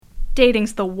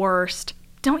Dating's the worst.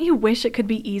 Don't you wish it could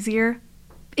be easier?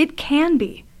 It can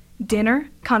be. Dinner,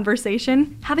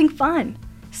 conversation, having fun.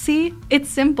 See, it's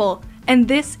simple. And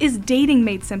this is Dating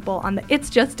Made Simple on the It's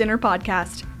Just Dinner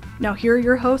podcast. Now here are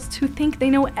your hosts who think they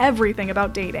know everything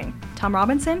about dating. Tom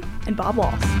Robinson and Bob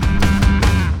Walls.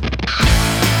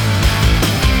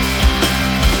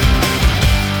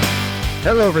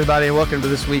 Hello everybody and welcome to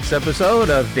this week's episode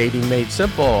of Dating Made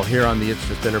Simple here on the It's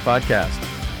Just Dinner podcast.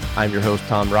 I'm your host,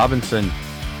 Tom Robinson.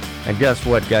 And guess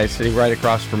what, guys? Sitting right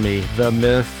across from me, the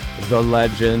myth, the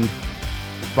legend,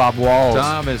 Bob Walls.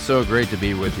 Tom, it's so great to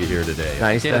be with you here today.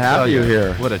 Nice to have you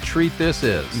here. What a treat this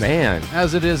is. Man.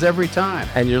 As it is every time.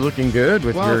 And you're looking good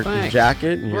with your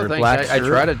jacket and your black shirt. I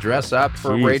try to dress up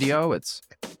for radio. It's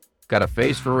got a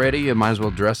face for radio. You might as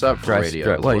well dress up for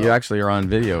radio. Well, you actually are on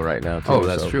video right now, too. Oh,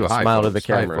 that's true. Hi, smile folks. to the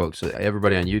camera. Hi, folks.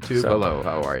 Everybody on YouTube, hello.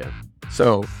 How are you?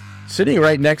 So, sitting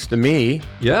right next to me.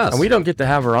 Yes. And we don't get to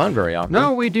have her on very often.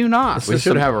 No, we do not. We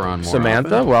should have her on more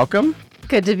Samantha, often. welcome.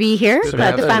 Good to be here.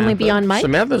 Glad to finally be on mic.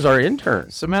 Samantha's our intern.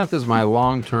 Samantha's my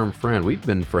long-term friend. We've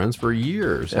been friends for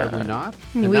years, have we not?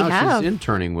 And we now have. She's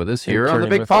interning with us here on the Interning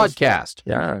big with us. podcast.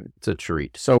 Yeah. It's a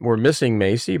treat. So we're missing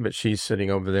Macy, but she's sitting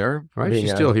over there. Right?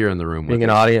 She's still here in the room with being an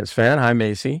us. audience fan. Hi,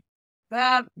 Macy.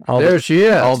 There she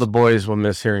is. All the boys will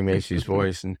miss hearing Macy's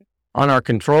voice. And on our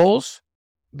controls,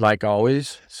 like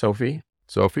always, Sophie.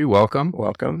 Sophie, welcome.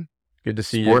 Welcome. Good to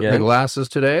see you Sporting the again. glasses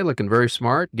today, looking very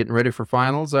smart, getting ready for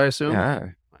finals, I assume. Yeah.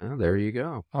 Well, there you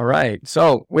go. All right.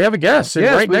 So we have a guest sitting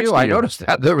Yes, right we next do. to I you. noticed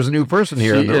that. There was a new person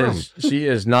here in the room. She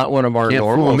is not one of our Can't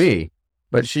normals. fool me.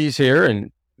 But she's here,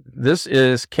 and this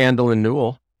is Candilyn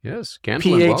Newell, Yes,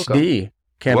 Candilyn, welcome. PhD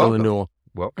Candilyn Welcome. Newell.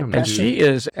 Welcome. And to- she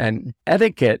is an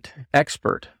etiquette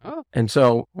expert. Oh. And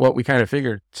so what we kind of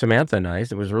figured, Samantha and I,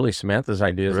 it was really Samantha's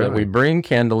idea, is that Really? we bring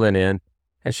Candilyn in,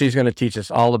 and she's going to teach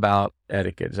us all about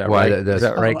etiquette. Is that Why, right? that's- Is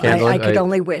that right, I Candilyn? could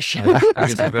only wish. I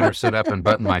guess I better sit up and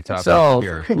button my top So up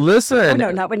here. listen,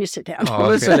 No, not when you sit down. Oh, okay.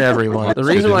 listen, everyone. The Good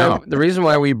reason to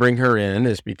why know. we bring her in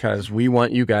is because we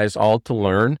want you guys all to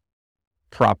learn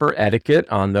proper etiquette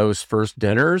on those first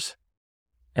dinners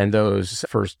and those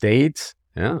first dates,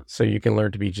 Yeah. so you can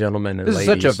learn to be gentlemen and This ladies.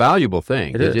 is such a valuable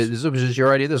thing. It is. This was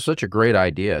your idea. This is such a great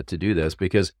idea to do this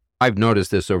because I've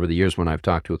noticed this over the years when I've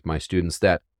talked with my students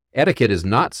that etiquette is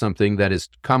not something that is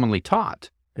commonly taught.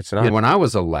 It's not. And when I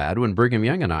was a lad, when Brigham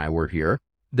Young and I were here,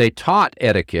 they taught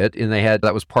etiquette and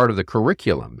that was part of the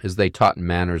curriculum is they taught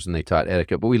manners and they taught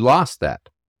etiquette, but we lost that.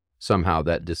 Somehow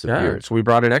that Yeah, disappeared. so we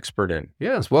brought an expert in.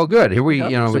 Yes, well, good. Here we,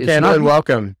 Yep. So it's Candilyn, not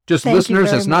welcome. just Thank you listeners.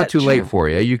 very It's not too much. late for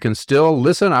you. You can still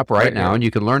listen up right now, now. and you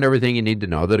can learn everything you need to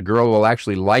know. That a girl will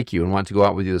actually like you and want to go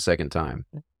out with you the second time.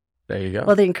 There you go.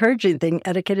 Well, the encouraging thing,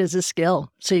 etiquette is a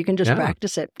skill. So you can just Yeah.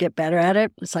 practice it, get better at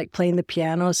it. It's like playing the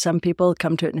piano. Some people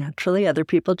come to it naturally, other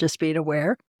people just being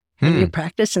aware. And you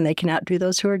practice and they can outdo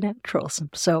those who are naturals.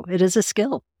 So it is a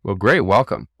skill. Well, great.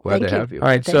 Welcome. Glad Thank to you. have you. All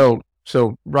right, Thank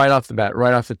so right off the bat,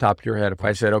 right off the top of your head, if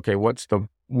I said, okay, what's the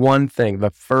one thing,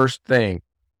 the first thing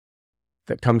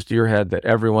that comes to your head that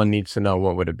everyone needs to know,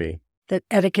 what would it be? That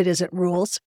etiquette isn't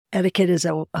rules. Etiquette is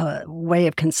a way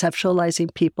of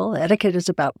conceptualizing people. Etiquette is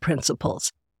about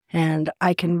principles. And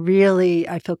I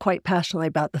feel quite passionately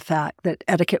about the fact that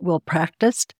etiquette well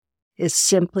practiced is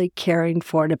simply caring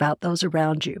for and about those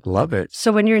around you. Love it.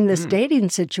 So when you're in this dating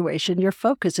situation, your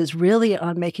focus is really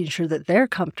on making sure that they're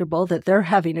comfortable, that they're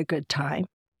having a good time.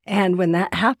 And when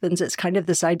that happens, it's kind of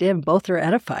this idea of both are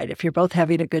edified if you're both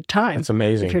having a good time. That's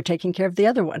amazing. If you're taking care of the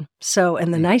other one. So,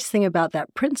 and the nice thing about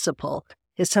that principle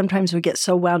is sometimes we get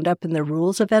so wound up in the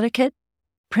rules of etiquette.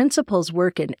 Principles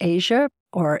work in Asia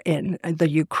or in the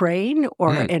Ukraine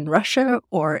or in Russia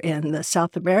or in the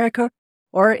South America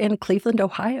or in Cleveland,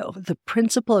 Ohio. The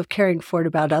principle of caring for and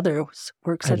about others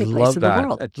works I any love place in that. the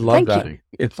world. I love Thank that. you.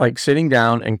 It's like sitting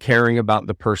down and caring about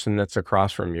the person that's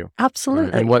across from you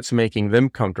Absolutely. and what's making them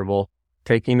comfortable,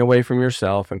 taking away from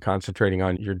yourself and concentrating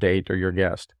on your date or your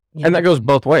guest. Yeah. And that goes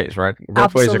both ways, right?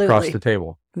 Both ways across Absolutely. the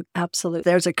table. Absolutely.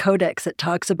 There's a codex that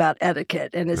talks about etiquette,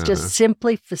 and it's just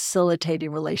simply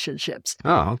facilitating relationships.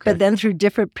 Oh, okay. But then through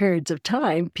different periods of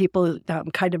time, people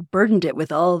kind of burdened it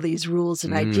with all these rules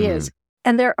and ideas.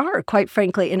 And there are, quite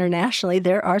frankly, internationally,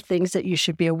 there are things that you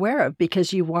should be aware of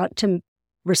because you want to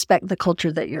respect the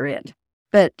culture that you're in.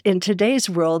 But in today's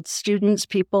world, students,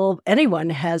 people,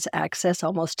 anyone has access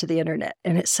almost to the internet.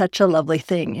 And it's such a lovely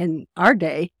thing. In our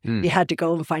day, you had to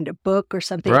go and find a book or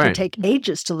something. It Right. could take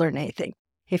ages to learn anything.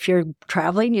 If you're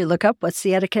traveling, you look up what's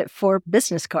the etiquette for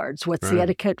business cards? What's the Right.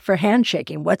 etiquette for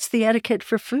handshaking? What's the etiquette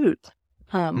for food?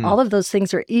 All of those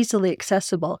things are easily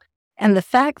accessible. And the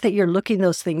fact that you're looking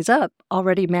those things up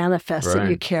already manifests that you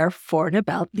Right. care for and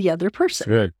about the other person.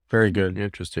 Good. Very good.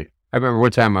 Interesting. I remember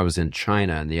one time I was in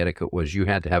China, and the etiquette was you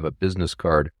had to have a business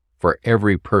card for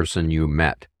every person you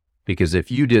met. Because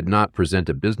if you did not present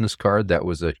a business card, that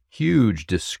was a huge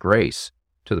disgrace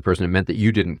to the person. It meant that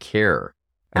you didn't care.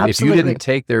 And Absolutely. if you didn't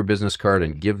take their business card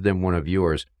and give them one of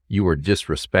yours, you were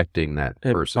disrespecting that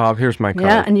person. Bob, here's my card.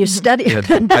 Yeah, and you study it.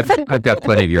 I've got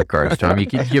plenty of your cards, Tom. You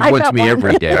can give one to me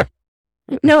every day.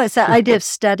 No, it's that idea of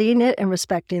studying it and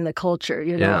respecting the culture.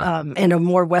 In a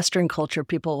more Western culture,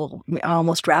 people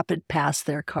almost rapid pass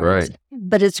their cards. Right.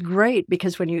 But it's great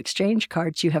because when you exchange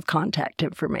cards, you have contact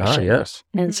information. Ah, yes.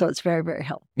 And so it's very, very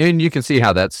helpful. And you can see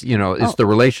how that's, it's the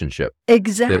relationship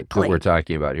Exactly. that we're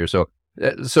talking about here. So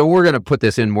we're going to put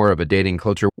this in more of a dating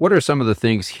culture. What are some of the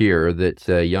things here that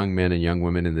young men and young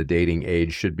women in the dating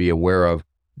age should be aware of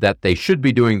that they should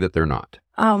be doing that they're not?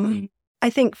 I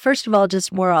think, first of all,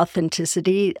 just more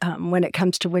authenticity when it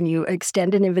comes to when you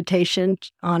extend an invitation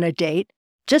on a date.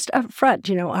 Just up front,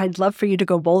 I'd love for you to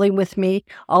go bowling with me.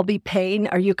 I'll be paying.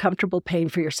 Are you comfortable paying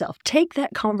for yourself? Take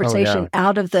that conversation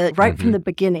out of from the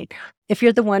beginning. If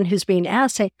you're the one who's being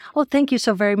asked, say, oh, thank you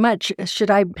so very much. Should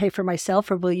I pay for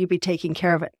myself or will you be taking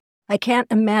care of it? I can't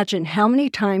imagine how many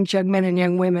times young men and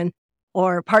young women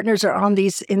or partners are in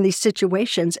these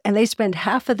situations and they spend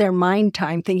half of their mind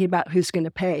time thinking about who's going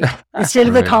to pay instead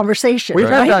of the conversation. We've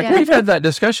had that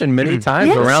discussion many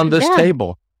times around this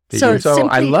table. So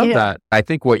I love that. I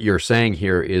think what you're saying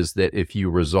here is that if you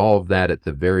resolve that at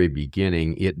the very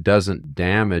beginning, it doesn't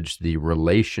damage the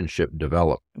relationship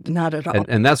development. Not at all.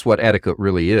 And that's what etiquette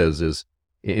really is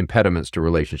impediments to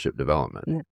relationship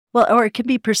development. Well, or it can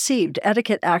be perceived.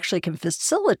 Etiquette actually can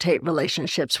facilitate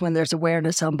relationships when there's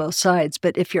awareness on both sides.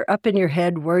 But if you're up in your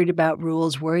head, worried about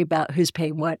rules, worried about who's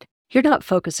paying what, you're not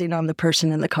focusing on the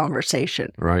person in the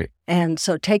conversation. Right. And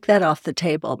so take that off the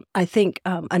table. I think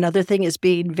another thing is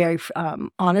being very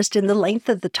honest in the length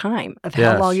of the time of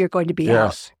how long you're going to be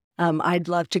out. I'd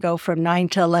love to go from 9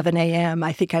 to 11 a.m.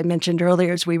 I think I mentioned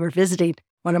earlier as we were visiting,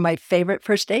 one of my favorite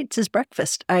first dates is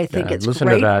breakfast. I think it's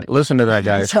great. Listen to that,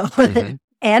 guys. So,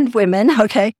 and women,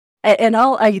 okay. And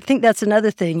I think that's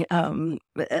another thing.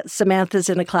 Samantha's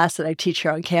in a class that I teach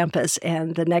here on campus,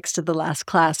 and the next to the last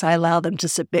class, I allow them to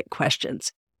submit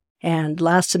questions. And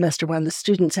last semester, when the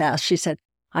students asked, she said,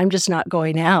 I'm just not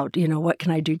going out. What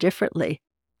can I do differently?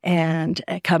 And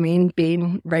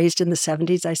being raised in the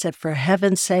 70s, I said, for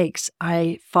heaven's sakes,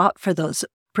 I fought for those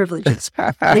privileges.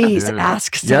 Please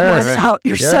ask someone out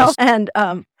yourself. Yes.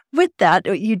 And with that,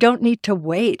 you don't need to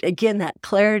wait. Again, that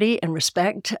clarity and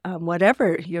respect,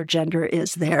 whatever your gender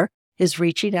is there, is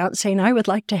reaching out and saying, I would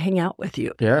like to hang out with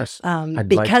you. Yes.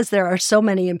 Because there are so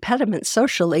many impediments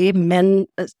socially, men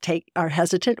are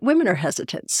hesitant, women are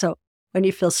hesitant. So when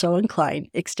you feel so inclined,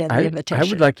 extend the invitation. I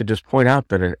would like to just point out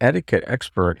that an etiquette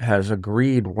expert has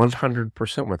agreed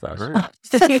 100% with us.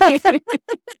 Right.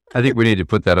 I think we need to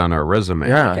put that on our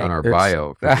resume, on our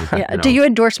bio. Do you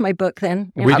endorse my book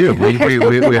then? We do. We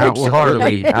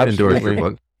wholeheartedly endorse your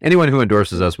book. Anyone who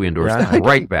endorses us, we endorse them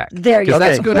right back. There you go.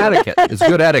 That's good etiquette. It's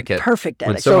good etiquette. Perfect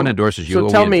etiquette. When someone endorses you, so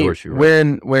tell me, endorse you.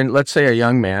 Right? When let's say a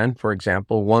young man, for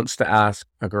example, wants to ask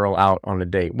a girl out on a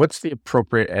date, what's the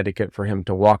appropriate etiquette for him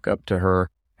to walk up to her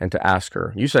and to ask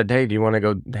her? You said, hey, do you want to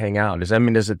go hang out? Is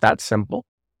it that simple?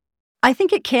 I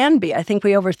think it can be. I think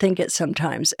we overthink it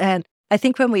sometimes. And I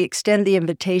think when we extend the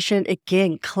invitation,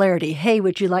 again, clarity. Hey,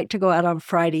 would you like to go out on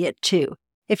Friday at 2?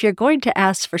 If you're going to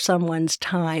ask for someone's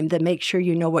time, then make sure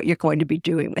you know what you're going to be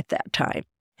doing with that time.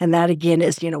 And that, again,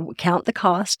 is, count the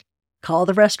cost, call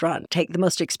the restaurant, take the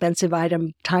most expensive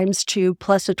item times 2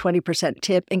 plus a 20%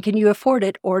 tip, and can you afford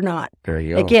it or not? There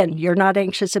you go. Again, you're not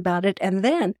anxious about it. And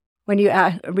then when you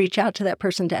reach out to that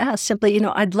person to ask, simply,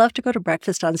 I'd love to go to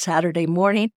breakfast on Saturday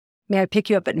morning. May I pick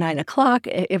you up at 9 o'clock?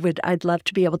 I'd love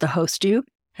to be able to host you.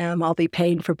 I'll be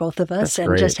paying for both of us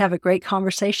just have a great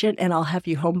conversation, and I'll have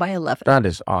you home by 11. That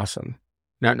is awesome.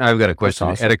 Now I've got a question,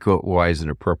 etiquette-wise and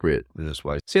appropriate in this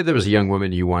way. Say there was a young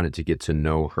woman you wanted to get to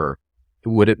know her.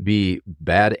 Would it be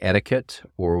bad etiquette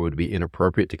or would it be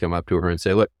inappropriate to come up to her and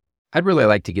say, look, I'd really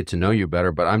like to get to know you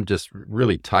better, but I'm just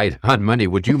really tight on money.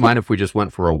 Would you mind if we just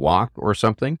went for a walk or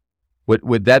something?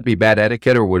 Would that be bad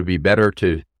etiquette, or would it be better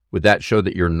would that show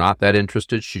that you're not that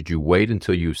interested? Should you wait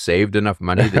until you saved enough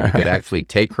money that you could actually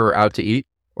take her out to eat?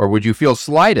 Or would you feel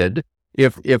slighted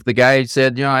if the guy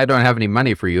said, I don't have any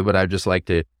money for you, but I'd just like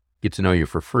to get to know you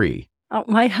for free? Oh,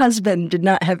 my husband did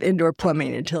not have indoor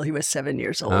plumbing until he was 7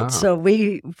 years old. Oh. So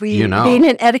we being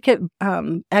an etiquette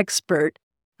expert,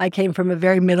 I came from a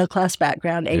very middle-class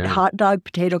background, ate hot dog,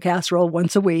 potato casserole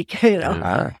once a week,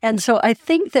 And so I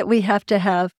think that we have to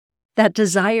have that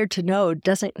desire to know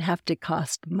doesn't have to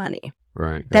cost money.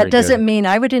 Right. That doesn't mean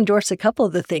I would endorse a couple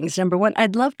of the things. Number one,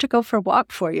 I'd love to go for a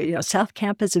walk for you. South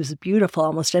Campus is beautiful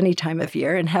almost any time of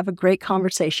year and have a great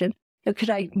conversation. Could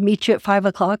I meet you at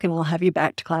 5:00 and we'll have you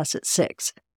back to class at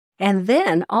 6? And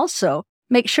then also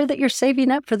make sure that you're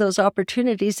saving up for those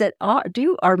opportunities that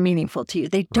are meaningful to you.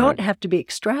 They don't have to be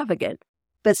extravagant,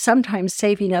 but sometimes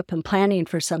saving up and planning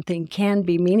for something can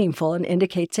be meaningful and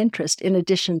indicates interest in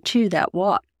addition to that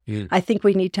walk. I think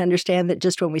we need to understand that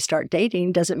just when we start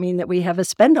dating doesn't mean that we have a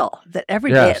spend-all, that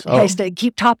every day it has to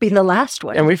keep topping the last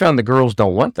one. And we found the girls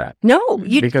don't want that. No.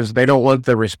 Because they don't want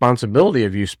the responsibility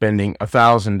of you spending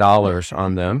 $1,000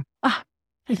 on them.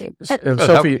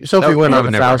 Sophie went on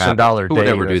a $1,000 date. Who would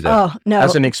ever do that? Oh, no.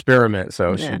 As an experiment.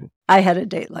 So I had a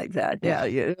date like that. Yeah.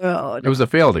 It was a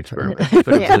failed experiment, but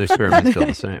the experiment's still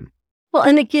the same. Well,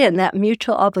 and again, that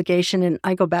mutual obligation, and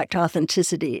I go back to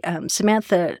authenticity.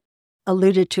 Samantha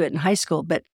alluded to it in high school,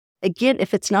 but again,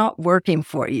 if it's not working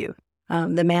for you,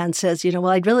 the man says, well,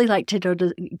 I'd really like to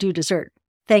do dessert.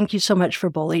 Thank you so much for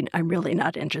bowling. I'm really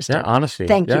not interested. Yeah, honesty.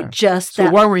 Thank you. Just so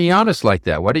why were you honest like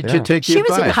that? Why did you take the advice?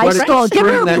 She was in high school. Give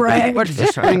her a break. What did you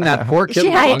bring that pork? She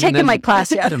hadn't taken my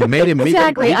class yet. Made him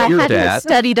exactly. I your hadn't dad.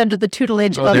 studied under the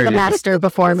tutelage of the master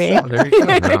before me. There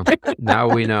you go. Now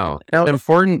we know. Now,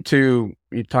 important you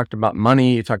talked about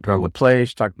money, you talked about the place,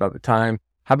 you talked about the time.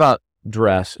 How about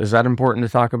dress? Is that important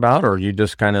to talk about, or you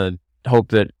just kind of hope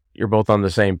that you're both on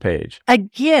the same page?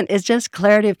 Again, it's just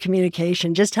clarity of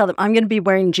communication. Just tell them, I'm going to be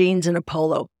wearing jeans and a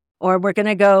polo, or we're going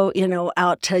to go,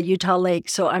 out to Utah Lake,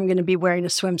 so I'm going to be wearing a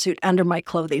swimsuit under my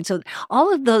clothing. So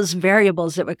all of those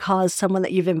variables that would cause someone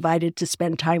that you've invited to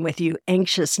spend time with you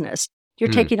anxiousness, you're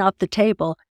taking off the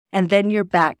table, and then you're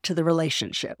back to the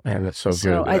relationship. Man, that's so good.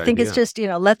 So I think it's just,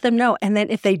 let them know. And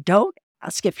then if they don't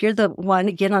ask, if you're the one,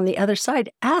 again, on the other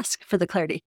side, ask for the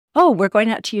clarity. Oh, we're going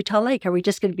out to Utah Lake. Are we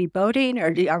just going to be boating, or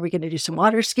are we going to do some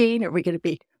water skiing? Are we going to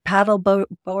be paddle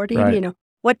boarding? Right.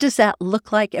 What does that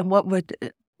look like, and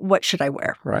what should I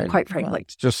wear? Right. Quite frankly,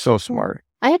 it's just so smart.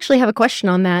 I actually have a question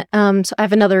on that. So I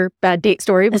have another bad date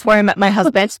story before I met my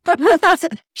husband.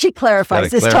 She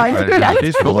clarifies this time.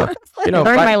 She's cool. Learned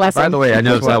my lesson. By the way, I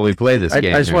know how we play this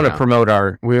game. I just want to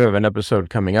promote we have an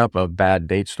episode coming up of bad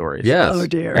date stories. Yes. Oh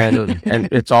dear. And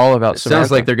it's all about Samantha.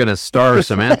 Sounds like they're going to star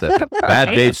Samantha.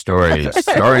 Bad date stories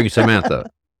starring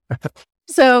Samantha.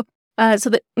 So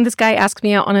this guy asks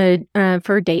me out on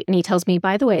for a date, and he tells me,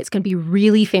 by the way, it's going to be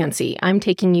really fancy. I'm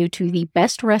taking you to the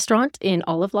best restaurant in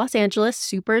all of Los Angeles,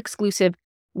 super exclusive.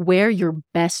 Wear your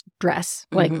best dress,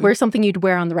 like wear something you'd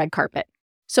wear on the red carpet.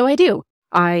 So I do.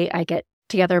 I get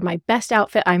together my best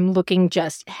outfit. I'm looking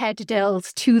just head to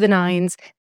tails to the nines.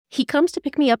 He comes to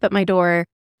pick me up at my door,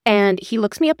 and he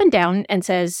looks me up and down and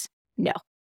says, no.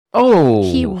 Oh.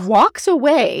 He walks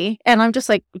away, and I'm just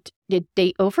like, did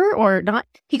date over or not?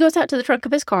 He goes out to the trunk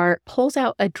of his car, pulls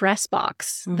out a dress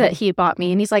box that he had bought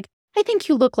me, and he's like, I think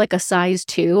you look like a size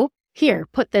 2. Here,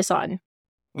 put this on.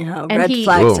 And red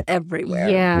flags everywhere.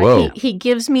 Yeah, he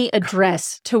gives me a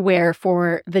dress to wear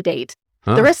for the date.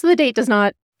 Huh? The rest of the date does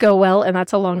not go well, and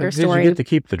that's a longer story. Did you get to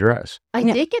keep the dress? I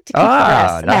did get to keep the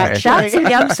dress. Nice. That's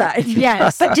the upside.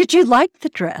 Yes. But did you like the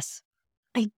dress?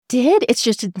 I did. It's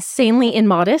just insanely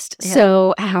immodest. Yeah.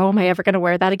 So how am I ever going to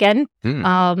wear that again?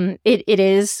 It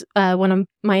is one of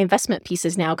my investment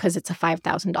pieces now because it's a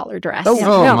 $5,000 dress.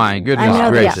 My goodness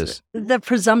gracious. The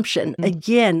presumption.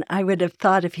 Again, I would have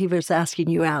thought if he was asking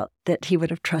you out that he would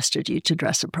have trusted you to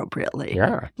dress appropriately.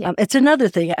 Yeah. It's another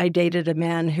thing. I dated a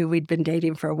man who we'd been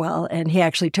dating for a while, and he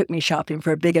actually took me shopping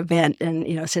for a big event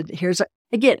and, said, he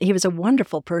was a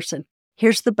wonderful person.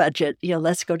 Here's the budget,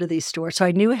 let's go to these stores. So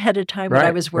I knew ahead of time what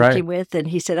I was working with. And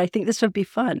he said, I think this would be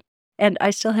fun. And I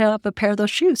still have a pair of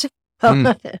those shoes.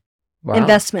 Wow.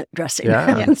 Investment dressing.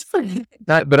 Yeah.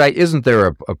 But isn't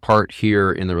there a part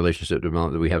here in the relationship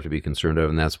development that we have to be concerned of?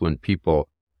 And that's when people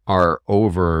are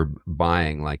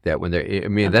overbuying like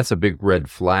that. That's a big red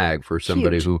flag for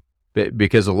somebody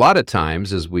because a lot of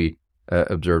times, as we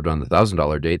observed on the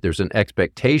 $1,000 date, there's an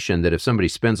expectation that if somebody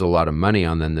spends a lot of money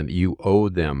on them, you owe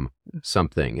them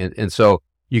something. And so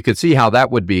you could see how that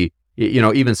would be,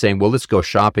 even saying, well, let's go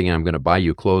shopping and I'm going to buy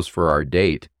you clothes for our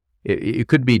date. It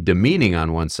could be demeaning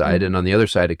on one side, and on the other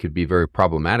side, it could be very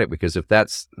problematic because if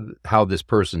that's how this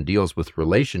person deals with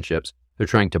relationships, they're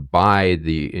trying to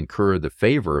incur the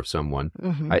favor of someone.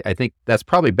 I think that's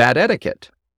probably bad etiquette.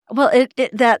 Well,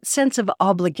 that sense of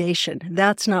obligation,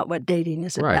 that's not what dating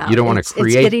is about. You don't want to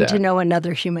create It's getting that. to know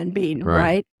another human being,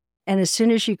 right? And as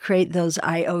soon as you create those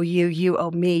I owe you, you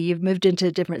owe me, you've moved into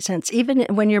a different sense. Even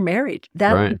when you're married,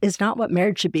 that is not what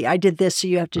marriage should be. I did this, so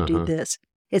you have to do this.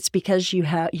 It's because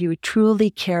you truly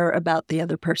care about the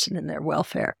other person and their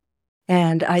welfare.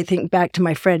 And I think back to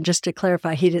my friend, just to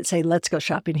clarify, he didn't say, let's go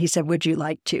shopping. He said, would you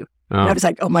like to? And I was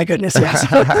like, oh my goodness, yes.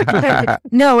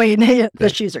 Knowing the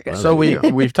shoes are good. So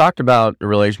we've talked about the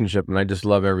relationship, and I just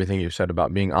love everything you said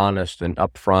about being honest and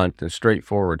upfront and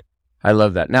straightforward. I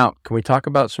love that. Now, can we talk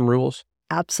about some rules?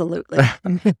 Absolutely.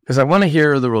 Because I want to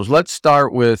hear the rules. Let's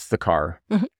start with the car.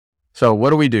 Mm-hmm. So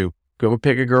what do? Go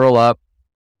pick a girl up,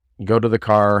 go to the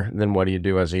car, and then what do you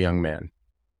do as a young man?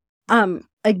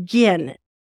 Again,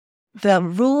 the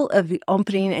rule of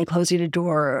opening and closing a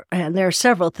door, and there are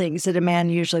several things that a man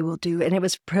usually will do, and it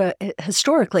was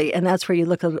historically, and that's where you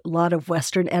look at a lot of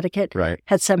Western etiquette,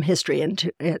 had some history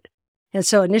into it. And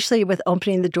so initially with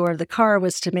opening the door of the car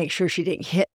was to make sure she didn't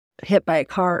hit by a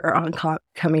car or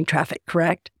oncoming traffic,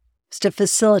 correct? It's to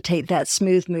facilitate that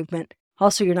smooth movement.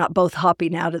 Also, you're not both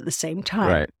hopping out at the same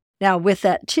time. Right. Now, with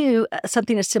that, too,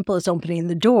 something as simple as opening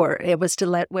the door, it was to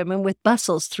let women with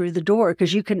bustles through the door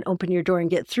because you can open your door and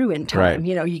get through in time. Right.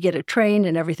 You know, you get a train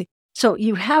and everything. So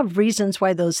you have reasons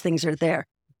why those things are there.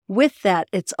 With that,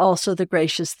 it's also the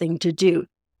gracious thing to do.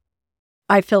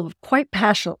 I feel quite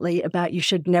passionately about you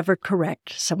should never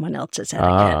correct someone else's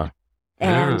etiquette.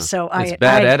 And so it's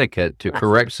bad etiquette to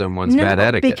correct someone's bad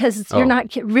etiquette. Because you're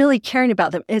not really caring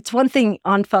about them. It's one thing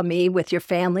en famille with your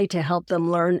family to help them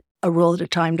learn a rule at a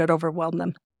time, don't overwhelm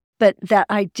them. But that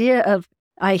idea of,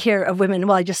 I hear of women,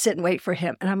 well, I just sit and wait for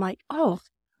him. And I'm like, oh,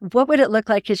 what would it look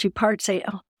like as you part, say,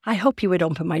 oh, I hope you would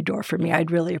open my door for me. I'd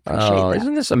really appreciate that.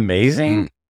 Isn't this amazing?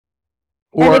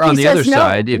 Or on the other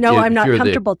side, if I'm not you're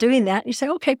comfortable doing that, you say,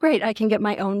 okay, great, I can get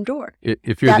my own door.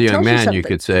 If you're the young man, you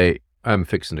could say, I'm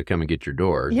fixing to come and get your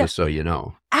door, just so you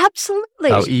know.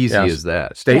 Absolutely. How easy is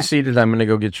that? Stay seated. I'm going to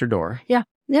go get your door.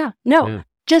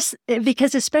 Just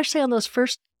because especially on those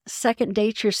second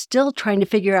dates, you're still trying to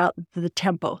figure out the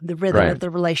tempo, the rhythm of the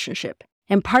relationship.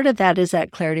 And part of that is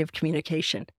that clarity of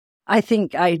communication. I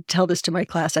think I tell this to my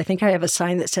class. I think I have a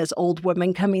sign that says old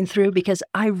women coming through because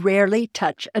I rarely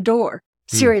touch a door.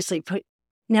 Seriously.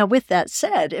 Now, with that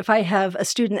said, if I have a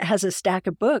student that has a stack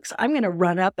of books, I'm going to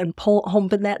run up and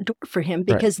open that door for him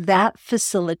because that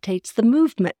facilitates the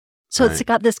movement. So it's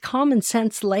got this common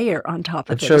sense layer on top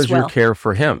of it as well. It shows your care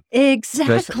for him.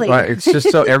 Exactly. It's just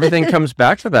so everything comes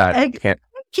back to that. Thank you.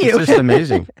 It's just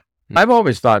amazing. I've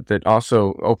always thought that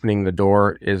also opening the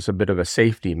door is a bit of a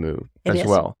safety move as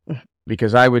well.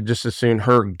 Because I would just as soon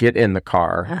her get in the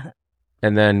car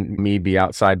and then me be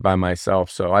outside by myself.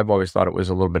 So I've always thought it was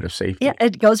a little bit of safety. Yeah,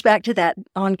 it goes back to that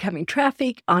oncoming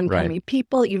traffic, oncoming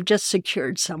people. You've just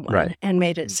secured someone and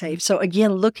made it safe. So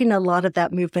again, looking at a lot of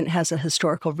that movement has a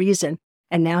historical reason.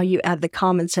 And now you add the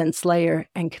common sense layer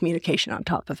and communication on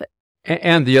top of it.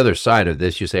 And the other side of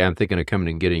this, you say, I'm thinking of coming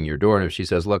and getting your door. And if she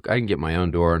says, look, I can get my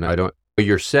own door and I don't,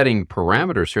 you're setting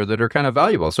parameters here that are kind of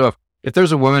valuable. So if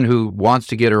there's a woman who wants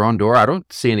to get her own door, I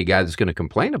don't see any guy that's going to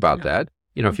complain about that.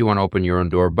 You know, if you want to open your own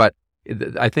door. But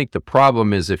I think the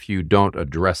problem is if you don't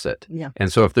address it. Yeah. And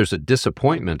so if there's a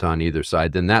disappointment on either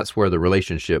side, then that's where the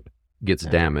relationship gets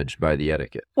damaged by the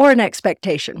etiquette. Or an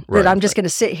expectation that I'm just going to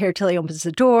sit here till he opens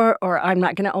the door, or I'm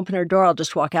not going to open her door. I'll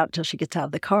just walk out until she gets out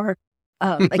of the car.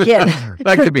 Again,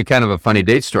 that could be kind of a funny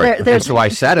date story. So I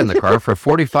sat in the car for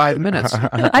 45 minutes.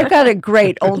 I've got a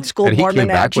great old school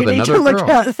Mormon act. You need to look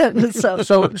at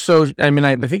it. So I mean,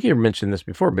 I think you mentioned this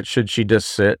before, but should she just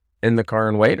sit in the car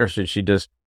and wait, or should she just,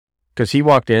 because he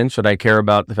walked in, should I care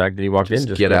about the fact that he walked in?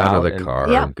 Just get out of the car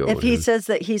and go. If he says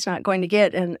that he's not going to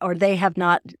get, or they have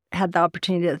not had the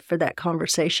opportunity for that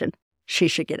conversation, she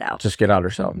should get out. Just get out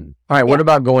herself. All right. What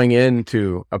about going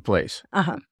into a place?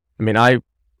 I mean,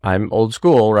 I'm old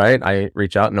school, right? I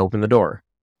reach out and open the door.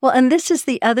 Well, and this is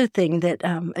the other thing that,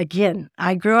 again,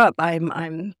 I grew up,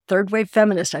 I'm third wave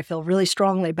feminist. I feel really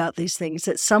strongly about these things,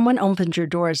 that someone opens your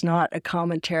door is not a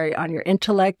commentary on your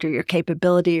intellect or your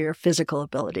capability or your physical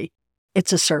ability.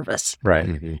 It's a service. Right.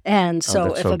 Mm-hmm. And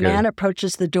so if a man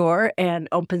approaches the door and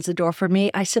opens the door for me,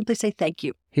 I simply say, thank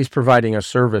you. He's providing a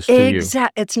service to you.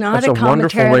 Exactly. It's not a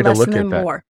commentary on less than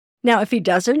more. Now, if he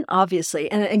doesn't,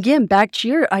 obviously, and again, back to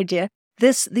your idea,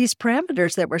 these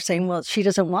parameters that we're saying, well, she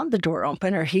doesn't want the door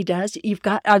open or he does,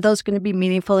 are those going to be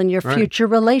meaningful in your future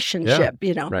relationship?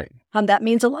 You know, that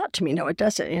means a lot to me. No, it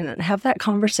doesn't. And have that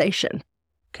conversation.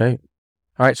 Okay.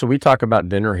 All right. So we talk about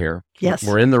dinner here. Yes.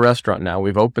 We're in the restaurant now.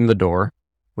 We've opened the door.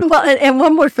 Well, and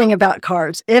one more thing about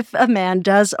cars. If a man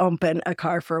does open a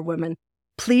car for a woman,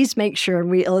 please make sure, and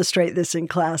we illustrate this in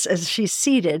class, as she's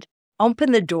seated,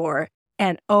 open the door.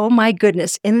 And oh my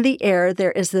goodness, in the air,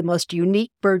 there is the most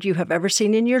unique bird you have ever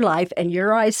seen in your life. And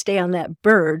your eyes stay on that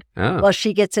bird while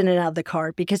she gets in and out of the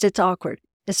car because it's awkward.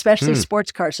 Especially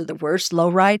sports cars are the worst, low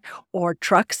ride, or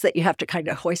trucks that you have to kind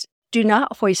of hoist. do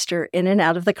not hoist her in and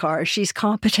out of the car. She's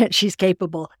competent. She's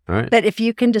capable. Right. But if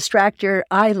you can distract your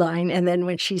eye line, and then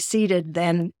when she's seated,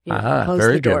 then close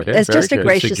very the door. good. It's Very just a good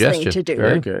gracious thing suggestion. to do.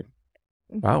 Very good.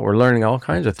 Wow, we're learning all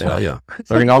kinds of things. Yeah.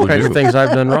 Learning all kinds of things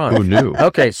I've done wrong. Who knew?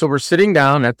 Okay, so we're sitting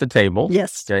down at the table.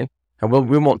 Yes. Okay. And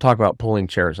we won't talk about pulling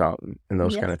chairs out and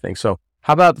those Yes. kind of things. So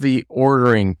how about the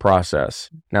ordering process?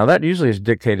 Now, that usually is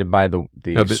dictated by the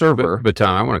server. But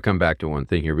Tom, I want to come back to one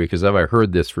thing here because I've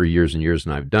heard this for years and years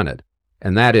and I've done it.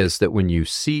 And that is that when you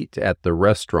seat at the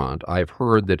restaurant, I've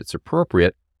heard that it's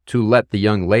appropriate to let the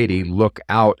young lady look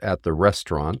out at the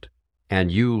restaurant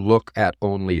and you look at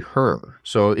only her.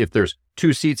 So if there's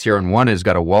 2 seats here and one has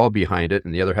got a wall behind it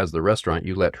and the other has the restaurant,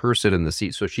 you let her sit in the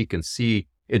seat so she can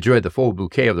enjoy the full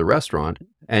bouquet of the restaurant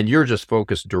and you're just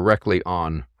focused directly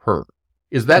on her.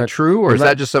 Is that true, or is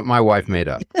that just something my wife made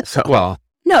up?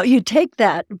 No, you take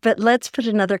that, but let's put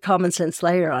another common sense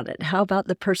layer on it. How about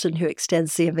the person who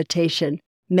extends the invitation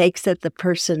makes it the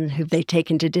person who they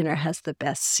take into dinner has the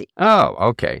best seat? Oh,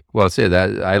 okay. Well, see,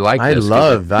 that I like I this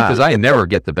love that. because I never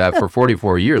get the bad. For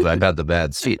 44 years, I've had the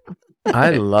bad seat.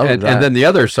 I love that. And then the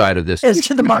other side of this Is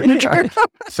to the monitor.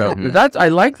 So I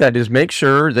like that, is make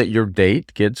sure that your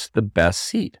date gets the best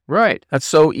seat. right. That's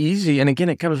so easy. And again,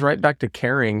 it comes right back to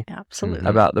caring Absolutely.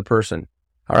 about the person.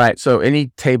 All right. So any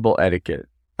table etiquette?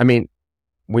 I mean,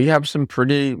 we have some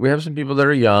people that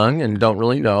are young and don't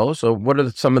really know. So what are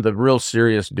some of the real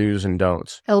serious do's and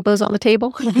don'ts? Elbows on the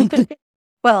table.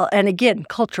 Well, and again,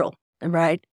 cultural,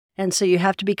 right? And so you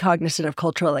have to be cognizant of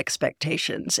cultural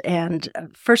expectations. And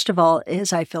first of all,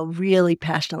 I feel really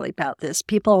passionately about this.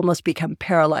 People almost become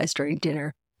paralyzed during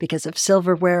dinner because of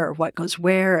silverware or what goes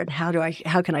where and how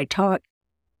can I talk?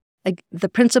 Like, the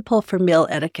principle for meal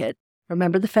etiquette,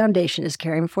 remember the foundation is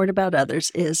caring for it about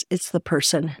others, it's the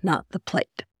person, not the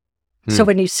plate. So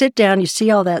when you sit down, you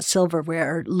see all that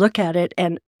silverware, look at it,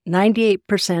 and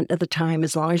 98% of the time,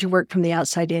 as long as you work from the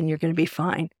outside in, you're going to be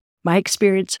fine. My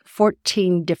experience,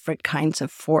 14 different kinds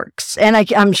of forks. And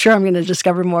I'm sure I'm going to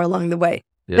discover more along the way.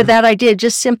 Yeah. But that idea,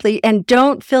 just simply, and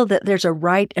don't feel that there's a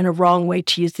right and a wrong way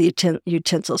to use the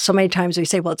utensils. So many times we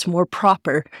say, well, it's more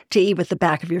proper to eat with the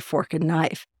back of your fork and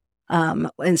knife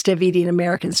instead of eating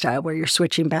American style where you're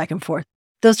switching back and forth.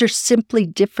 Those are simply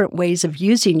different ways of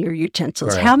using your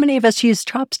utensils. Right. How many of us use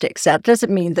chopsticks? That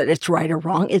doesn't mean that it's right or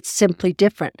wrong. It's simply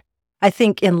different. I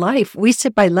think in life, we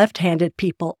sit by left-handed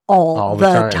people all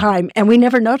the time, and we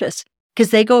never notice because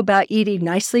they go about eating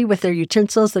nicely with their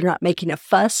utensils. They're not making a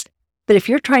fuss. But if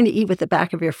you're trying to eat with the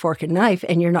back of your fork and knife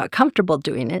and you're not comfortable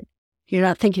doing it, you're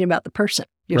not thinking about the person.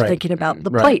 You're thinking about the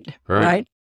plate, right?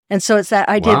 And so it's that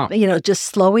idea, just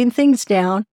slowing things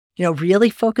down,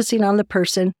 really focusing on the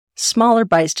person. Smaller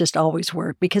bites just always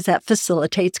work because that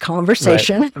facilitates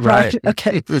conversation, right?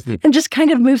 Okay. And just kind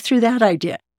of move through that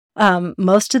idea.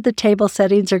 Most of the table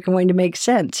settings are going to make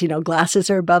sense. Glasses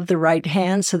are above the right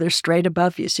hand, so they're straight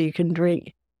above you so you can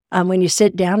drink. When you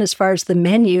sit down, as far as the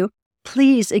menu,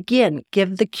 please, again,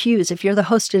 give the cues. If you're the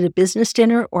host at a business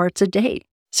dinner or it's a date,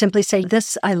 simply say,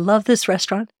 I love this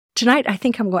restaurant. Tonight, I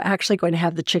think I'm actually going to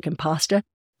have the chicken pasta,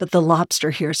 but the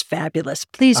lobster here is fabulous.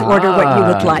 Please order what you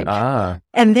would like.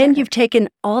 And then you've taken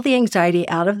all the anxiety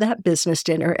out of that business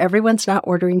dinner. Everyone's not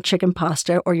ordering chicken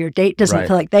pasta, or your date doesn't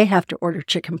feel like they have to order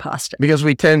chicken pasta. Because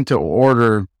we tend to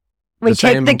order we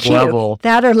take same the cue, level.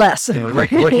 That or less.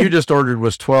 Like what you just ordered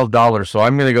was $12, so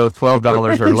I'm going to go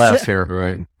 $12 or less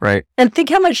here. Right. And think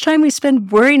how much time we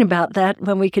spend worrying about that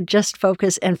when we could just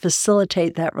focus and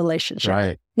facilitate that relationship.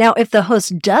 Right. Now, if the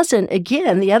host doesn't,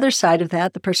 again, the other side of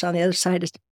that, the person on the other side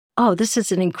is, this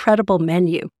is an incredible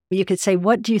menu. You could say,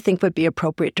 what do you think would be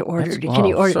appropriate to order? Can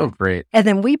you order? So great. And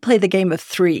then we play the game of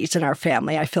threes in our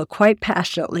family. I feel quite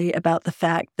passionately about the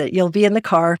fact that you'll be in the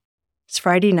car. It's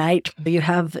Friday night. You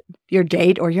have your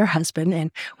date or your husband.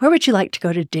 And where would you like to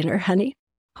go to dinner, honey?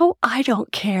 Oh, I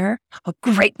don't care. Oh,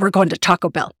 great. We're going to Taco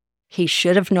Bell. He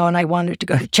should have known I wanted to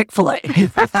go to Chick-fil-A.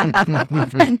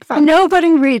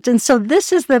 Nobody reads. And so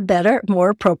this is the better, more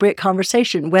appropriate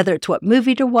conversation, whether it's what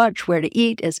movie to watch, where to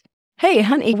eat, is, hey,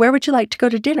 honey, where would you like to go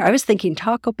to dinner? I was thinking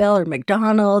Taco Bell or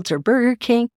McDonald's or Burger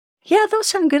King. Yeah, those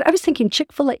sound good. I was thinking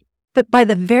Chick-fil-A. But by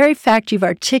the very fact you've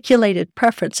articulated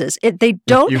preferences, they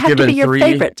don't have to be your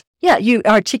favorite. Yeah, you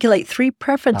articulate 3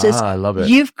 preferences. I love it.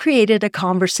 You've created a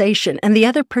conversation. And the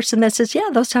other person that says, yeah,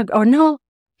 those sound, or no,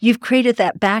 you've created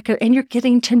that back and you're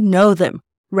getting to know them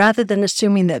rather than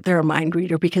assuming that they're a mind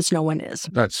reader because no one is.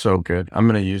 That's so good. I'm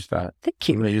going to use that. Thank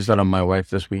you. I'm going to use that on my wife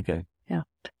this weekend. Yeah.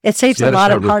 It saves a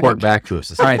lot of heartache. Report back to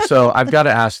us. All right. So I've got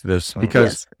to ask this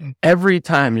because every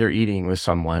time you're eating with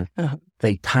someone,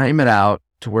 they time it out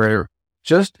to where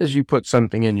just as you put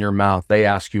something in your mouth, they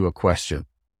ask you a question.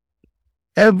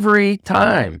 Every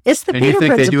time. It's the And you Peter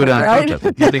think they do it principle, on right?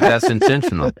 purpose? You think that's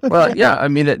intentional? Well, yeah, I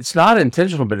mean, it's not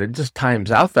intentional, but it just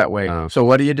times out that way. Oh. So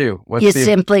what do you do? You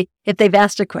simply, if they've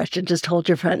asked a question, just hold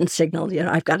your front and signal,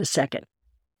 I've got a second.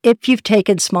 If you've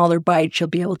taken smaller bites, you'll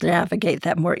be able to navigate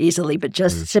that more easily, but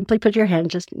just simply put your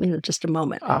hand, just a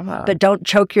moment. But don't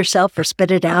choke yourself or spit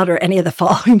it out or any of the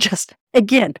following. Just,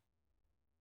 again,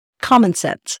 common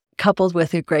sense coupled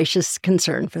with a gracious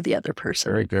concern for the other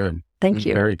person. Very good. Thank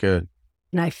you. Very good.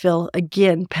 And I feel,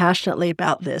 again, passionately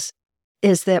about this,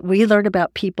 is that we learn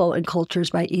about people and cultures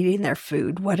by eating their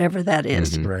food, whatever that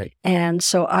is. Right. And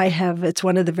so it's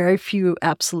one of the very few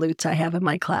absolutes I have in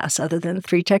my class, other than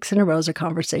 3 texts in a row is a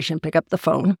conversation, pick up the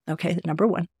phone. Okay, number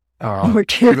 1. Number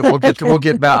 2. We'll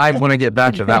get back. I want to get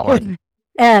back to that one.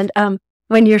 And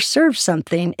when you're served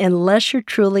something, unless you're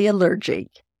truly allergic,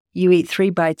 you eat 3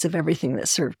 bites of everything that's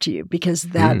served to you, because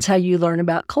that's how you learn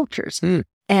about cultures.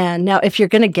 And now if you're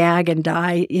going to gag and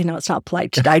die, it's not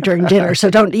polite to die during dinner, so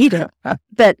don't eat it.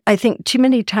 But I think too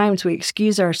many times we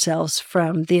excuse ourselves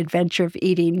from the adventure of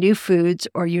eating new foods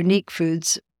or unique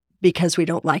foods because we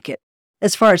don't like it.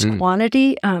 As far as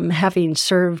quantity, having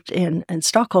served in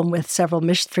Stockholm with several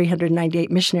 398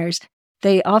 missionaries,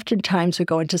 they oftentimes would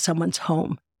go into someone's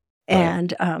home,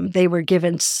 and they were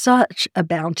given such a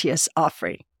bounteous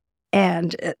offering.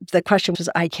 And the question was,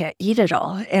 I can't eat it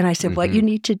all. And I said, what you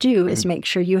need to do is make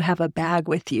sure you have a bag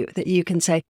with you that you can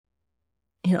say,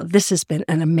 this has been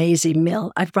an amazing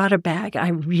meal. I've brought a bag. I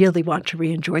really want to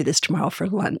re-enjoy this tomorrow for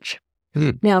lunch.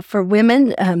 Now, for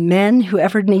women, men,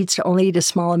 whoever needs to only eat a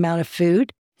small amount of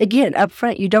food, again, up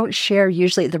front, you don't share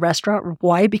usually at the restaurant.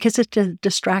 Why? Because it's a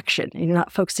distraction. You're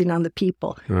not focusing on the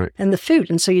people and the food.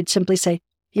 And so you'd simply say,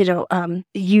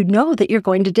 that you're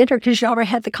going to dinner because you already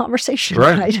had the conversation,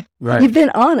 right? You've been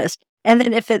honest. And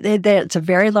then if it's a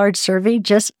very large serving,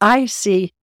 I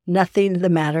see nothing the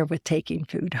matter with taking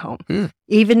food home,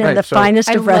 even in the finest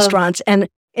of restaurants. And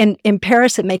in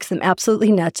Paris, it makes them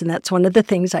absolutely nuts. And that's one of the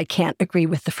things I can't agree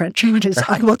with the French food is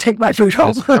I will take my food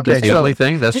home. That's the only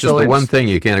thing? That's just the one thing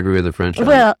you can't agree with the French.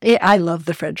 Well, I love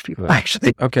the French people,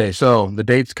 actually. Okay, so the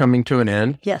date's coming to an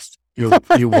end. Yes.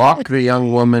 You walk the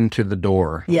young woman to the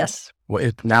door. Yes.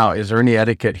 Now, is there any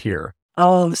etiquette here?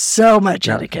 Oh, so much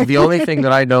etiquette. The only thing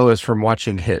that I know is from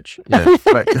watching Hitch.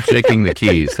 But shaking the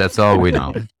keys, that's all we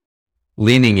know.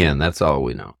 Leaning in, that's all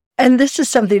we know. And this is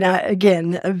something,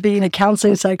 again, being a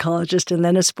counseling psychologist and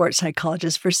then a sports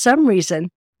psychologist, for some reason,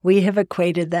 we have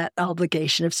equated that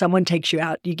obligation. If someone takes you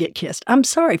out, you get kissed. I'm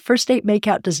sorry, first date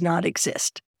makeout does not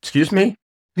exist. Excuse me?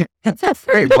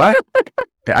 Wait, what?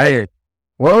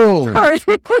 Whoa.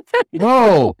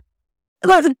 Whoa.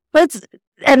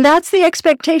 And that's the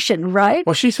expectation, right?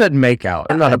 Well, she said make out.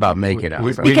 I'm not about make it out.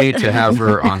 We need to have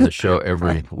her on the show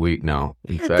every week now.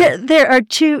 In fact. There are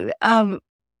 2,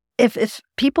 if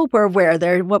people were aware,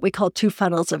 there are what we call 2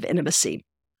 funnels of intimacy.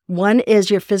 One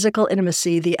is your physical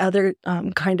intimacy. The other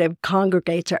kind of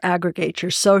congregates or aggregates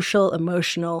your social,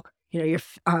 emotional, your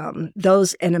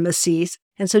those intimacies.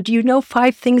 And so do you know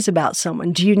 5 things about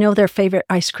someone? Do you know their favorite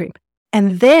ice cream?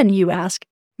 And then you ask,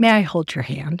 may I hold your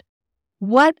hand?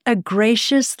 What a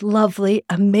gracious, lovely,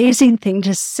 amazing thing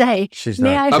to say.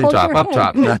 May I hold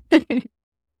your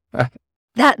hand?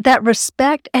 That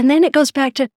respect. And then it goes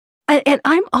back to, and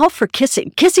I'm all for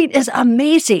kissing. Kissing is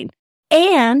amazing.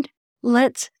 And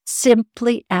let's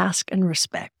simply ask and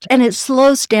respect. And it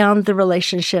slows down the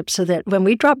relationship so that when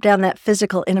we drop down that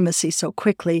physical intimacy so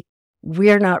quickly,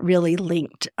 we're not really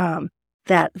linked.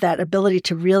 That ability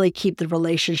to really keep the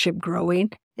relationship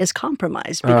growing is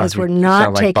compromised because we're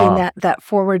not taking that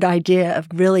forward idea of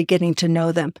really getting to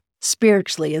know them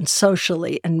spiritually and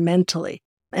socially and mentally.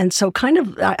 And so kind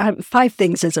of 5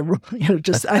 things as a rule,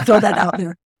 I throw that out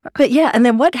there. But yeah, and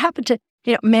then what happened to,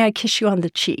 may I kiss you on the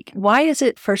cheek? Why is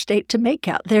it first date to make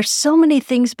out? There's so many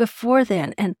things before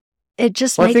then. And it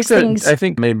just makes things. I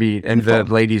think maybe, and the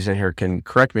ladies in here can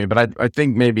correct me, but I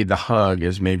think maybe the hug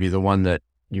is maybe the one that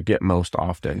you get most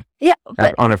often. Yeah.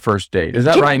 On a first date. Is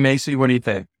that right, Macy? What do you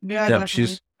think? Yeah,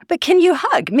 but can you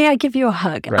hug? May I give you a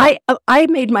hug? Right. I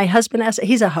made my husband ask,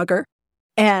 he's a hugger,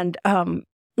 and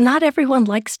not everyone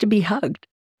likes to be hugged.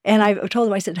 And I told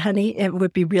him, I said, honey, it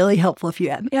would be really helpful if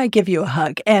may I give you a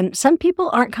hug? And some people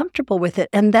aren't comfortable with it.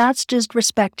 And that's just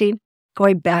respecting,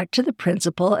 going back to the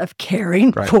principle of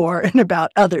caring for and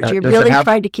about others. You're really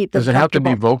trying to keep them Does it have to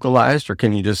be vocalized, or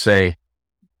can you just say,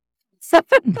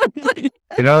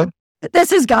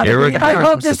 this has got to be. I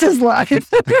hope this is live.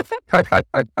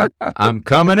 I'm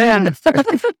coming in.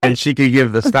 And she could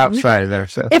give the stop sign there.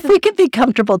 So. If we could be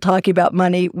comfortable talking about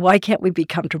money, why can't we be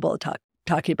comfortable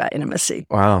talking about intimacy?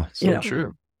 Wow. So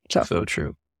true. So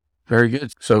true. Very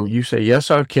good. So you say yes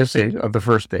on kissing of the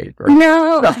first date. Right?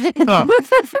 No.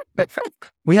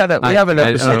 We have an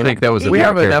episode. I don't think that was. We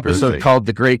have an episode called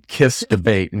 "The Great Kiss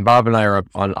Debate," and Bob and I are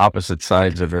on opposite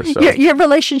sides of it. So. Your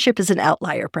relationship is an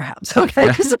outlier, perhaps.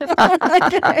 Okay.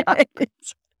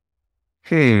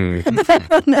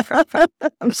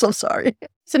 I'm so sorry.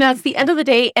 So now it's the end of the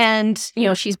day and,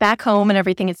 she's back home and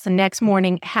everything. It's the next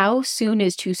morning. How soon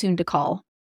is too soon to call?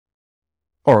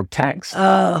 Or text.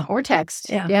 Or text.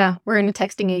 Yeah. We're in a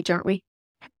texting age, aren't we?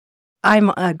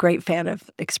 I'm a great fan of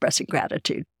expressing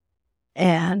gratitude.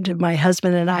 And my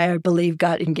husband and I believe,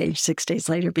 got engaged 6 days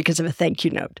later because of a thank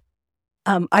you note.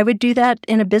 I would do that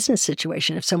in a business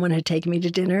situation. If someone had taken me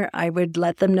to dinner, I would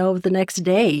let them know the next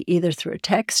day, either through a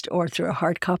text or through a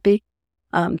hard copy.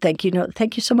 Thank you note.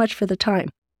 Thank you so much for the time.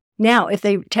 Now, if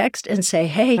they text and say,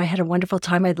 hey, I had a wonderful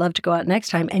time, I'd love to go out next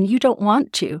time, and you don't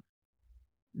want to,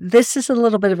 this is a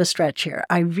little bit of a stretch here.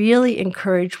 I really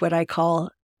encourage what I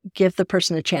call give the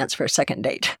person a chance for a second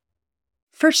date.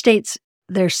 First dates,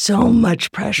 there's so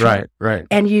much pressure. Right.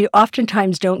 And you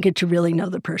oftentimes don't get to really know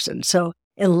the person. So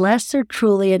unless they're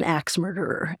truly an axe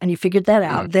murderer and you figured that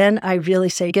out, then I really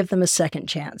say give them a second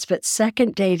chance. But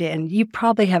second date in, you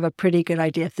probably have a pretty good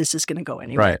idea if this is going to go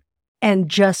anywhere. Right. And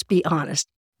just be honest.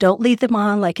 Don't lead them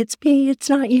on like it's me, it's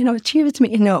not, it's you, it's me.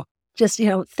 No, just,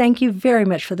 thank you very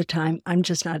much for the time. I'm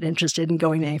just not interested in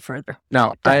going any further.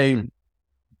 Now,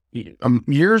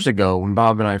 years ago when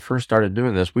Bob and I first started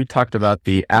doing this, we talked about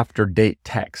the after date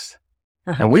text.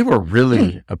 And we were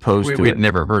really opposed to it. We'd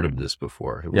never heard of this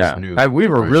before. It was new. We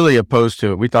were really opposed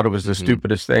to it. We thought it was the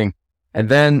stupidest thing. And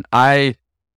then I,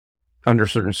 under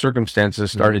certain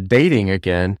circumstances, started dating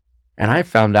again. And I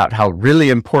found out how really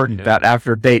important that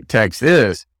after date text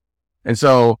is. And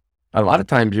so a lot of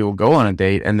times you'll go on a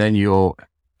date and then you'll,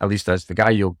 at least as the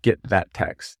guy, you'll get that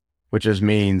text, which just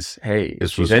means, hey,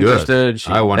 she's interested.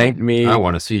 She thanked me. I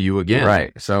want to see you again.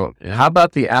 Right. So how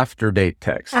about the after date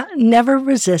text? Never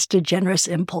resist a generous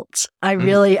impulse.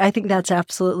 I think that's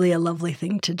absolutely a lovely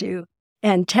thing to do.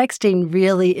 And texting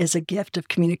really is a gift of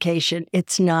communication.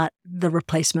 It's not the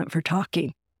replacement for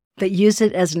talking, but use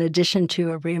it as an addition to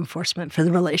a reinforcement for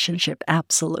the relationship.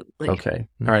 Absolutely. Okay.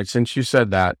 All right. Since you said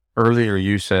that earlier,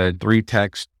 you said 3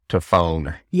 texts to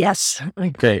phone. Yes.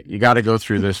 Okay. You got to go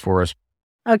through this for us.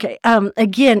 Okay.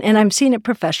 Again, and I'm seeing it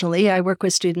professionally. I work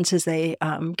with students as they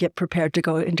get prepared to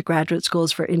go into graduate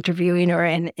schools for interviewing or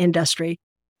in industry.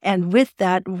 And with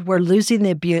that, we're losing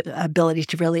the ability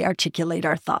to really articulate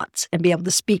our thoughts and be able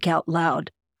to speak out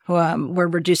loud. We're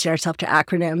reducing ourselves to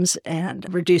acronyms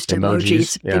and reduced to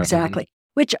emojis. Yeah. Exactly.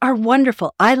 Which are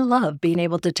wonderful. I love being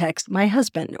able to text my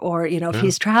husband or, if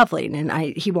he's traveling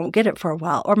and he won't get it for a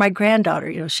while, or my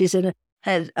granddaughter, she's in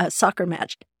a soccer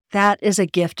match. That is a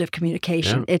gift of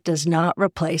communication. Yeah. It does not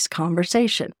replace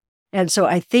conversation. And so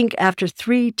I think after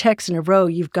 3 texts in a row,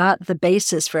 you've got the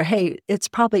basis for, hey, it's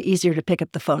probably easier to pick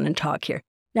up the phone and talk here.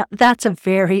 Now, that's a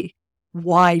very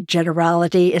wide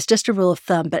generality. It's just a rule of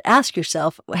thumb, but ask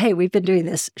yourself, hey, we've been doing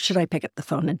this. Should I pick up the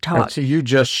phone and talk? And so you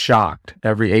just shocked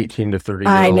every 18 to 30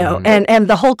 year old. I know. And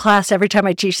the whole class, every time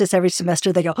I teach this every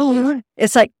semester, they go, oh,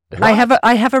 it's like, what?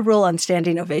 I have a rule on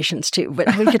standing ovations too,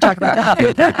 but we could talk about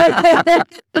that.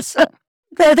 So,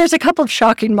 there's a couple of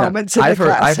shocking moments in the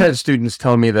class. I've had students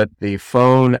tell me that the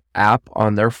phone app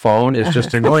on their phone is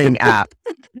just an annoying app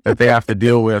that they have to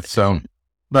deal with. So,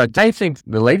 but I think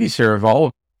the ladies here have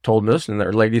all told us, and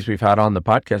the ladies we've had on the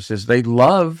podcast, is they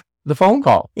love the phone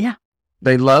call. Yeah.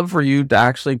 They love for you to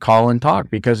actually call and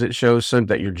talk because it shows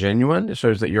that you're genuine. It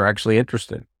shows that you're actually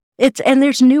interested. And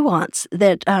there's nuance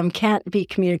that can't be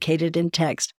communicated in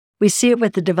text. We see it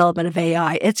with the development of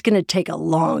AI. It's going to take a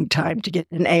long time to get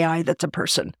an AI that's a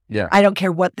person. Yeah. I don't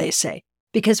care what they say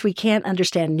because we can't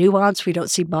understand nuance. We don't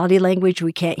see body language.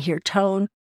 We can't hear tone.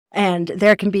 And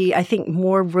there can be, I think,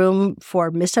 more room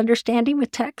for misunderstanding with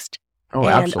text. Oh, and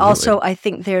absolutely. Also, I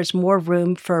think there's more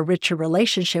room for a richer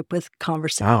relationship with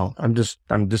conversation. Wow, I'm just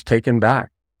taken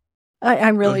back.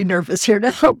 I'm really nervous here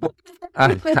now. No,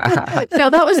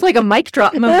 that was like a mic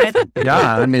drop moment.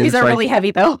 Yeah, I mean, these are really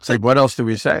heavy though. It's like, what else do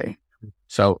we say?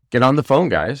 So get on the phone,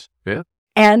 guys. Yeah.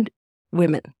 And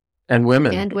women. And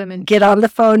women. Get on the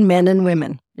phone, men and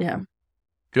women. Yeah.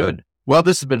 Good. Well,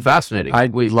 this has been fascinating.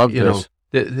 We love this.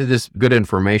 This good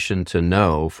information to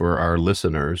know for our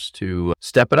listeners to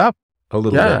step it up a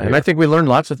little bit. Yeah, and I think we learned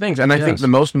lots of things. And I think the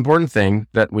most important thing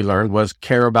that we learned was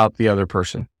care about the other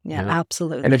person. Yeah,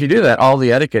 absolutely. And if you do that, all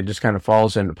the etiquette just kind of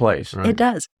falls into place. Right? It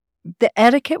does. The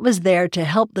etiquette was there to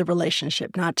help the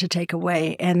relationship, not to take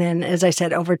away. And then, as I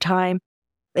said, over time,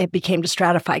 it became to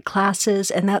stratify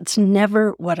classes, and that's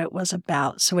never what it was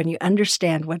about. So when you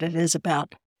understand what it is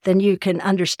about, then you can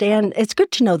understand. It's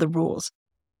good to know the rules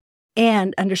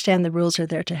and understand the rules are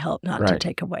there to help, not to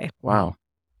take away. Wow.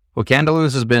 Well, Candilyn,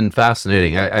 this has been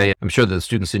fascinating. I'm sure the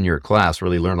students in your class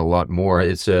really learn a lot more.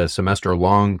 It's a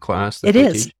semester-long class. That it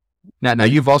is. Teach. Now,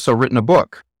 you've also written a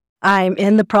book. I'm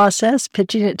in the process,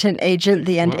 pitching it to an agent.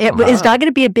 The end. It is not going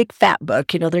to be a big fat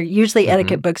book. They're usually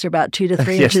etiquette books are about 2 to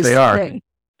 3 yes, inches they are. thick.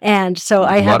 And so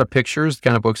I have a lot of pictures, the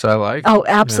kind of books I like. Oh,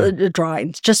 absolutely.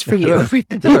 Drawings, just for you.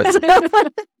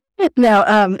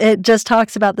 No, it just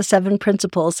talks about the 7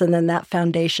 principles and then that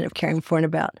foundation of caring for and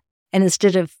about. And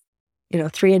instead of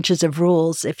 3 inches of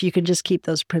rules, if you can just keep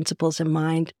those principles in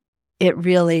mind, it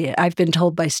really, I've been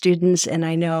told by students, and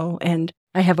I know, and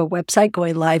I have a website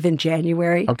going live in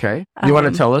January. Okay. You want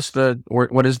to tell us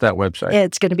what is that website?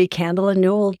 It's going to be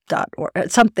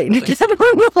candilynewell.org, something.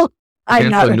 Candilynewell.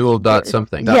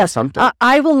 something. Yes. Something.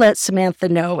 I will let Samantha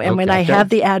know. And when I have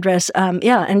the address,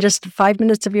 and just 5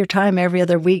 minutes of your time every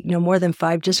other week, no more than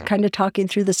 5, just kind of talking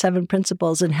through the 7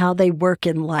 principles and how they work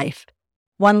in life.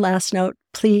 One last note,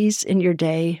 please, in your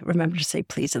day, remember to say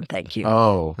please and thank you.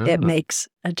 Oh. It makes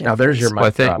a difference. Now, there's your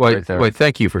mic drop right there. Well,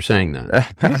 thank you for saying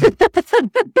that.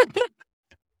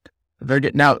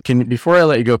 Now, before I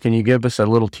let you go, can you give us a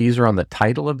little teaser on the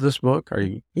title of this book?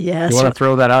 Yes. You want to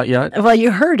throw that out yet? Well, you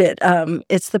heard it.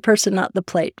 It's The Person, Not the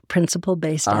Plate,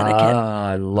 Principle-Based Etiquette.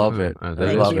 I love it. I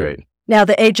love it. Now,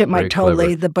 the agent Very might totally,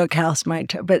 clever. the book house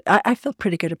might, but I feel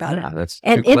pretty good about it. That's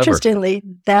And too clever. interestingly,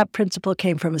 that principle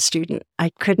came from a student. I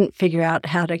couldn't figure out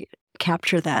how to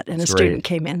capture that, and That's a student great.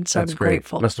 came in, so That's I'm great.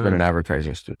 grateful. Must have been an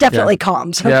advertising student. Definitely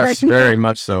calms. Yes, very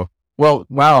much so. Well,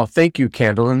 wow. Thank you,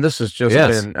 Candilyn. This has just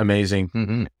been amazing.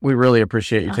 Mm-hmm. We really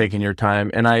appreciate you taking your time.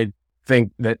 And I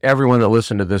think that everyone that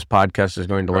listened to this podcast is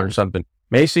going to learn something.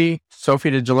 Macy, Sophie,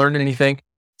 did you learn anything?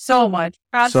 So much.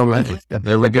 So much.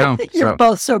 There we go. You're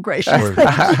both so gracious.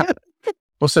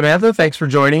 Well, Samantha, thanks for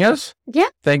joining us. Yeah.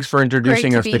 Thanks for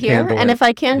introducing Great us to to be here. Candilyn. And if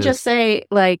I can just say,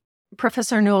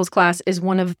 Professor Newell's class is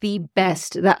one of the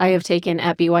best that I have taken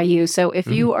at BYU. So if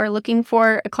you are looking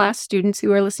for a class, students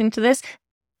who are listening to this,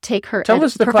 take her Tell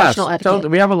us the class. professional etiquette.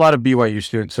 We have a lot of BYU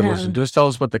students that listen. Just tell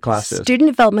us what the class is.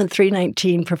 Student Development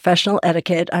 319, Professional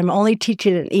Etiquette. I'm only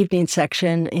teaching an evening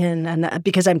section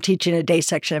because I'm teaching a day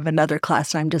section of another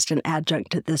class. I'm just an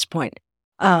adjunct at this point.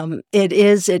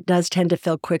 It does tend to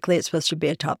fill quickly. It's supposed to be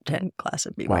a top 10 class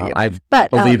at BYU. Wow, I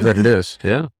believe that it is.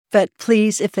 Yeah. But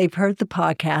please, if they've heard the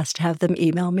podcast, have them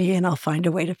email me and I'll find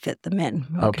a way to fit them in.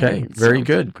 Okay. Very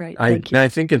good. Great. And I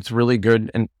think it's really good.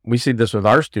 And we see this with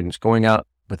our students going out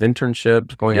with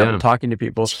internships, going out and talking to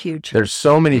people. It's huge. There's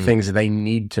so many things that they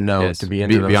need to know to be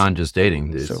into those. Beyond just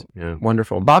dating. So,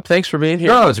 wonderful. Bob, thanks for being here.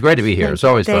 No, it's great to be here. It's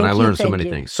always fun. I learned so thank many you.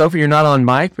 things. Sophie, you're not on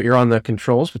mic, but you're on the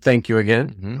controls. But thank you again.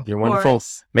 Mm-hmm. You're wonderful.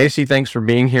 Macy, thanks for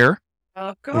being here.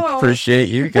 We appreciate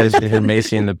you. You guys can hear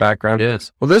Macy in the background.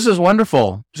 Yes. Well, this is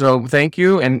wonderful. So thank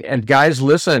you. And guys,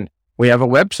 listen, we have a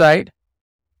website.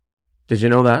 Did you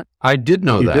know that? I did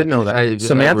know that. You did know that.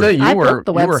 Samantha, I you were built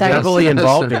the website. heavily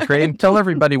involved in creating. Tell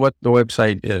everybody what the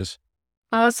website is.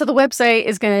 So the website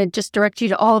is going to just direct you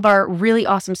to all of our really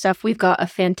awesome stuff. We've got a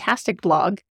fantastic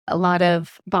blog. A lot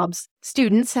of Bob's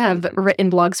students have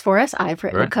written blogs for us. I've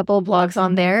written a couple of blogs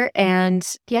on there. And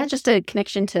just a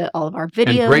connection to all of our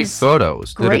videos. And great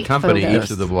photos that Great accompany photos.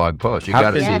 each of the blog posts. You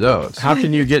got to see those. How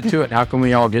can you get to it? How can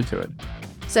we all get to it?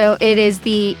 So it is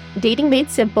the Dating Made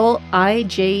Simple,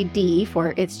 IJD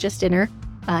for It's Just Dinner,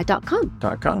 .com.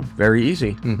 .com. Very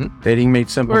easy. Mm-hmm.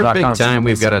 Datingmadesimple.com. We're a big time.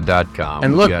 We've got a .com.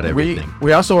 And We've look, got everything.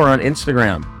 we also are on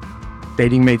Instagram.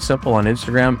 Dating Made Simple on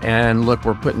Instagram. And look,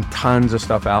 we're putting tons of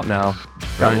stuff out now.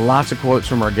 Got lots of quotes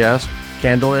from our guests.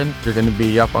 Candilyn, you're going to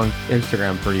be up on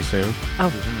Instagram pretty soon.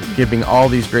 Oh, Giving all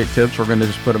these great tips. We're going to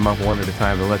just put them up one at a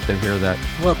time and let them hear that.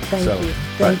 well, thank you.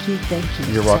 Thank you.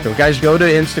 You're so welcome. much. Guys, go to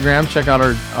Instagram. Check out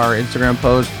our Instagram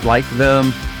posts. Like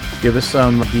them. Give us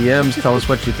some DMs. Tell us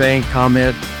what you think.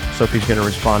 Comment. Sophie's going to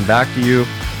respond back to you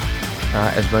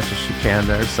as much as she can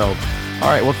there. So, all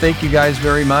right. Well, thank you guys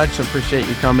very much. Appreciate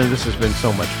you coming. This has been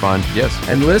so much fun. Yes.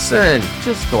 And listen,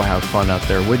 just go have fun out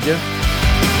there, would you?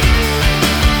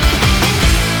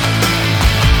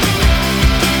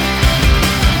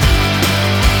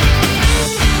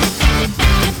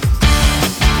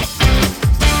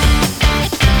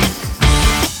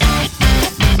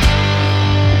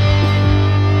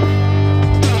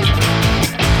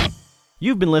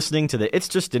 You've been listening to the It's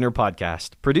Just Dinner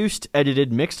podcast, produced,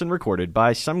 edited, mixed, and recorded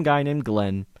by some guy named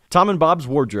Glenn. Tom and Bob's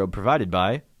wardrobe provided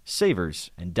by Savers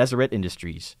and Deseret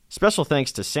Industries. Special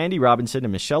thanks to Sandy Robinson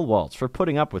and Michelle Waltz for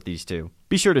putting up with these two.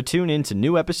 Be sure to tune in to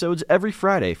new episodes every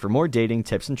Friday for more dating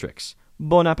tips and tricks.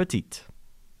 Bon appetit.